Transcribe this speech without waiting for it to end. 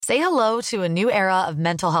Say hello to a new era of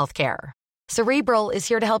mental health care. Cerebral is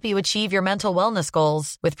here to help you achieve your mental wellness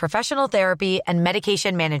goals with professional therapy and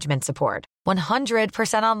medication management support.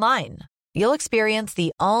 100% online. You'll experience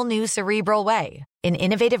the all-new Cerebral Way, an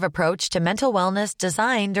innovative approach to mental wellness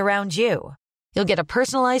designed around you. You'll get a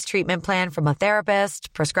personalized treatment plan from a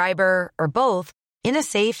therapist, prescriber, or both in a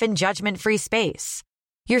safe and judgment-free space.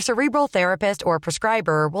 Your Cerebral therapist or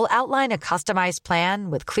prescriber will outline a customized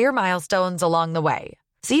plan with clear milestones along the way,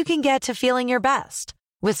 so you can get to feeling your best.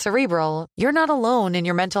 With Cerebral, you're not alone in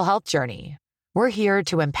your mental health journey. We're here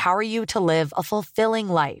to empower you to live a fulfilling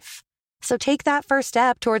life. So take that first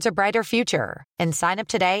step towards a brighter future and sign up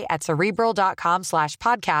today at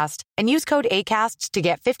Cerebral.com/podcast and use code ACAST to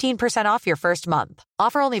get 15% off your first month.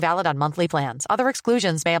 Offer only valid on monthly plans. Other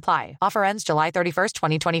exclusions may apply. Offer ends July 31st,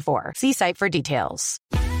 2024. See site for details.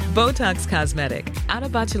 Botox Cosmetic, out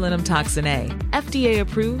of botulinum toxin A, FDA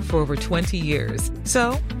approved for over 20 years.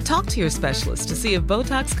 So, talk to your specialist to see if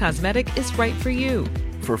Botox Cosmetic is right for you.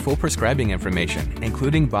 For full prescribing information,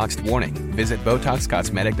 including boxed warning, visit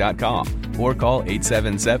BotoxCosmetic.com or call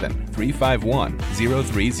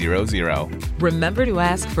 877-351-0300. Remember to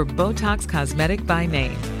ask for Botox Cosmetic by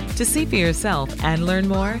name. To see for yourself and learn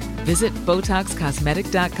more, visit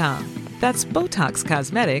BotoxCosmetic.com. That's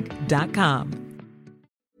BotoxCosmetic.com.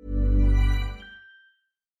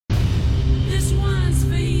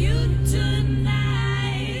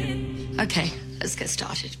 Okay, let's get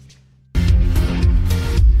started.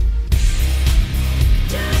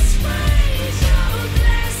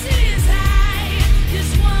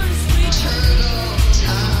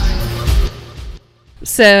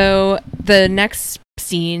 So the next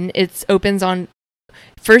scene, it opens on.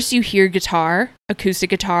 First, you hear guitar,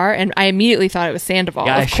 acoustic guitar, and I immediately thought it was Sandoval.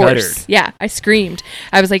 Yeah, of I course. shuddered. Yeah, I screamed.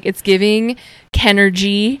 I was like, it's giving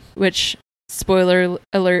Kenergy, which, spoiler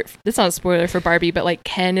alert, that's not a spoiler for Barbie, but like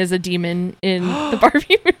Ken is a demon in the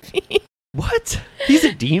Barbie movie. What? He's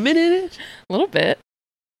a demon in it? A little bit.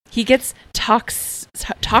 He gets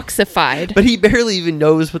toxified. But he barely even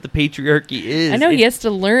knows what the patriarchy is. I know, he has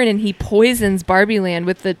to learn, and he poisons Barbie Land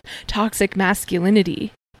with the toxic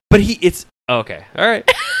masculinity. But it's... Okay. All right.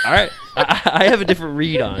 I have a different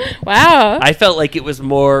read on it. Wow. I felt like it was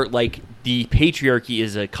more like the patriarchy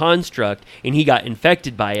is a construct, and he got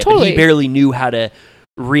infected by it, Totally. but he barely knew how to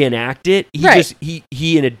reenact it. Right.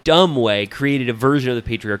 He in a dumb way created a version of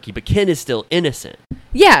the patriarchy, but Ken is still innocent.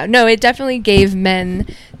 Yeah, no, it definitely gave men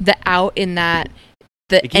the out in that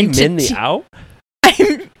It gave men the out?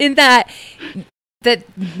 in that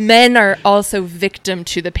men are also victim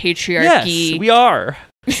to the patriarchy. Yes, we are.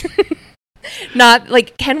 Not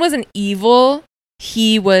like Ken wasn't evil.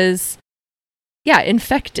 He was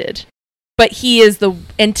infected. But he is the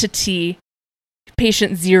entity,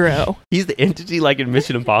 patient zero. He's the entity like in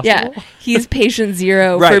Mission Impossible? Yeah, he's patient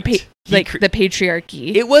zero Right. for the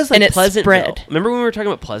patriarchy. It was like and it Pleasantville. spread. Remember when we were talking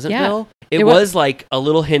about Pleasantville? Yeah. It was like a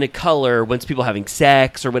little hint of color once people having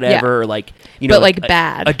sex or whatever, or like, you know, but like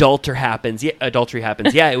bad. Adultery happens. Yeah,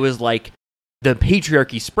 it was like the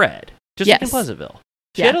patriarchy spread. Just like in Pleasantville.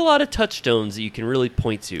 She had a lot of touchstones that you can really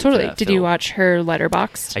point to. Totally. Did you watch her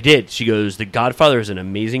Letterboxd? I did. She goes, The Godfather is an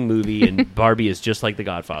amazing movie, and Barbie is just like The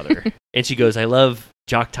Godfather. And she goes, I love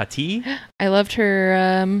Jacques Tati. I loved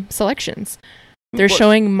her selections. They're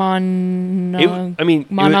showing Mononcle.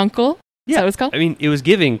 Is that what it's called? I mean, it was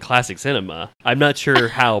giving classic cinema. I'm not sure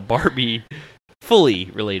how Barbie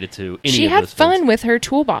fully related to any She of had those fun films. with her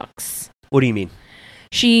toolbox. What do you mean?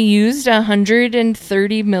 She used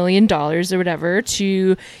 $130 million or whatever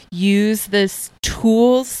to use this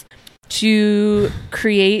tools to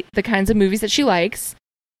create the kinds of movies that she likes,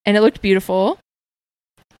 and it looked beautiful.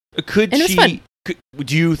 Could and it was fun.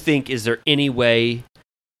 Do you think, is there any way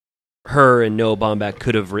her and Noah Baumbach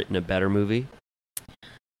could have written a better movie?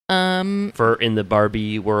 For in the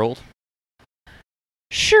Barbie world?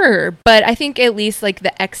 Sure, but I think at least like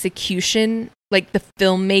the execution, like the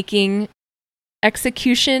filmmaking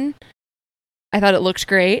execution, I thought it looked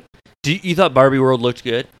great. You thought Barbie World looked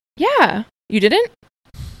good? Yeah. You didn't?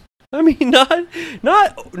 I mean, not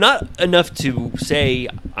enough to say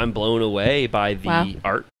I'm blown away by the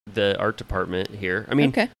art department here. I mean,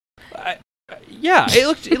 okay.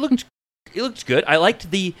 It looked good. I liked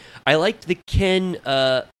the Ken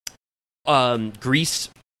Grease,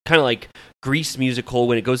 kind of like Grease musical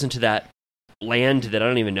when it goes into that land that I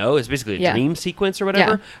don't even know. It's basically a dream sequence or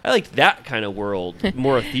whatever. Yeah. I liked that kind of world,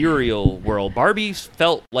 more ethereal world. Barbie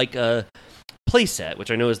felt like a playset,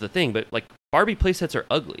 which I know is the thing, but like Barbie playsets are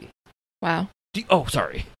ugly. Wow.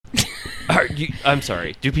 Sorry. I'm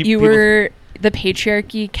sorry. Do people? the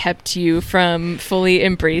patriarchy kept you from fully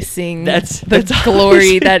embracing that's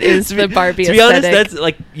glory that is the Barbie to be aesthetic. honest, that's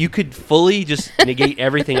like, you could fully just negate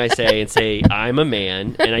everything I say and say I'm a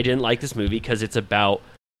man and I didn't like this movie because it's about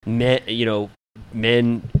men,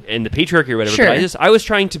 men and the patriarchy or whatever. Sure. But I was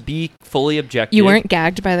trying to be fully objective. You weren't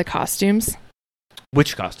gagged by the costumes?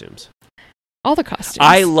 Which costumes? All the costumes.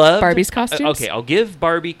 I love Barbie's costumes. Okay, I'll give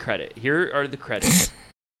Barbie credit. Here are the credits.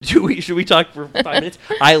 Should we talk for 5 minutes?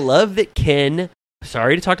 I love that Ken.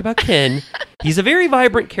 Sorry to talk about Ken. He's a very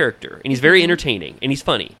vibrant character, and he's very entertaining, and he's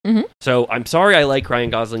funny. Mm-hmm. So I'm sorry I like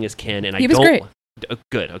Ryan Gosling as Ken, and He was great.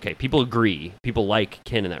 Good. Okay, people agree. People like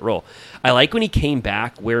Ken in that role. I like when he came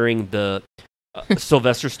back wearing the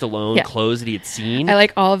Sylvester Stallone clothes that he had seen. I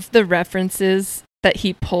like all of the references that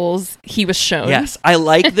he pulls. He was shown. Yes, I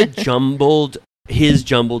like the jumbled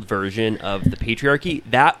version of the patriarchy.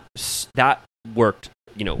 That worked,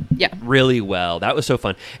 really well. That was so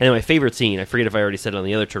fun. And then my favorite scene, I forget if I already said it on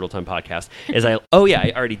the other Turtle Time podcast, is I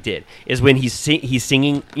already did, is when he's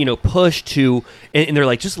singing, push to, and they're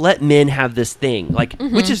like, just let men have this thing, like,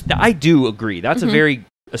 which is, I do agree. That's a very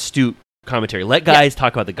astute commentary. Let guys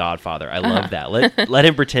talk about The Godfather. I love that. Let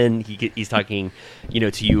him pretend he's talking,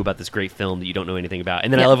 to you about this great film that you don't know anything about.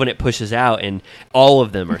 And then I love when it pushes out and all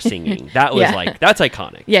of them are singing. That was like, that's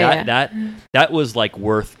iconic. That was like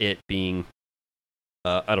worth it being,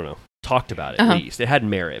 I don't know, talked about at least. It had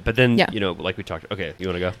merit. But then, like we talked, okay, you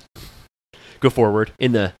want to go forward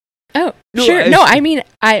in the... Oh, no, sure. I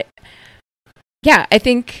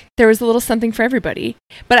think there was a little something for everybody.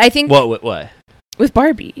 But I think... What? With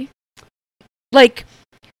Barbie. Like,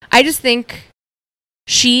 I just think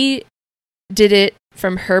she did it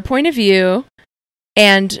from her point of view,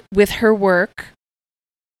 and with her work,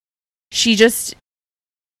 she just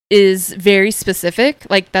is very specific.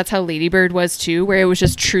 Like, that's how Lady Bird was too, where it was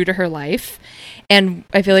just true to her life. And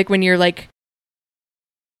I feel like when you're like,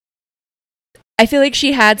 I feel like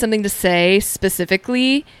she had something to say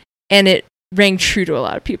specifically, and it rang true to a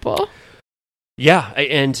lot of people. Yeah,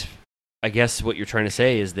 and I guess what you're trying to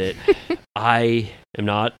say is that I am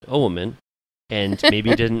not a woman, and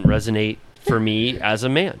maybe it didn't resonate for me as a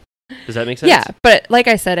man. Does that make sense? Yeah, but like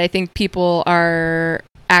I said, I think people are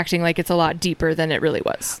acting like it's a lot deeper than it really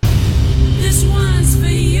was. This one's for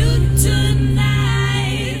you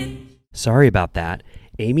tonight. Sorry about that.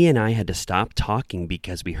 Amy and I had to stop talking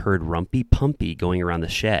because we heard Rumpy Pumpy going around the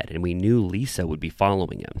shed, and we knew Lisa would be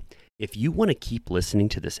following him. If you want to keep listening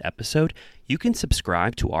to this episode, you can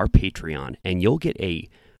subscribe to our Patreon, and you'll get a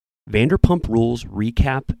Vanderpump Rules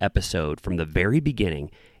recap episode from the very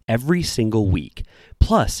beginning every single week.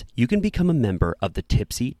 Plus, you can become a member of the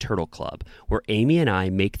Tipsy Turtle Club, where Amy and I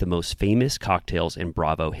make the most famous cocktails in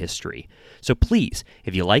Bravo history. So please,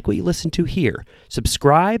 if you like what you listen to here,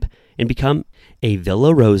 subscribe and become a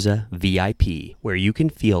Villa Rosa VIP, where you can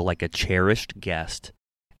feel like a cherished guest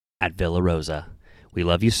at Villa Rosa. We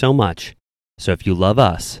love you so much. So if you love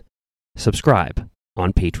us, subscribe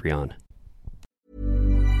on Patreon.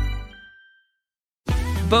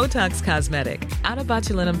 Botox Cosmetic, out of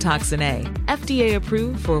botulinum toxin A, FDA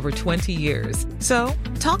approved for over 20 years. So,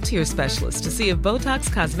 talk to your specialist to see if Botox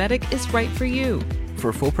Cosmetic is right for you.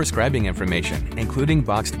 For full prescribing information, including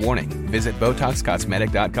boxed warning, visit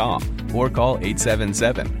BotoxCosmetic.com or call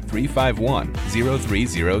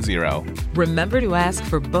 877-351-0300. Remember to ask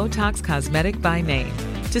for Botox Cosmetic by name.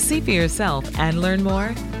 To see for yourself and learn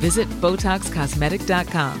more, visit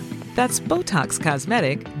BotoxCosmetic.com. That's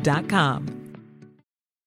BotoxCosmetic.com.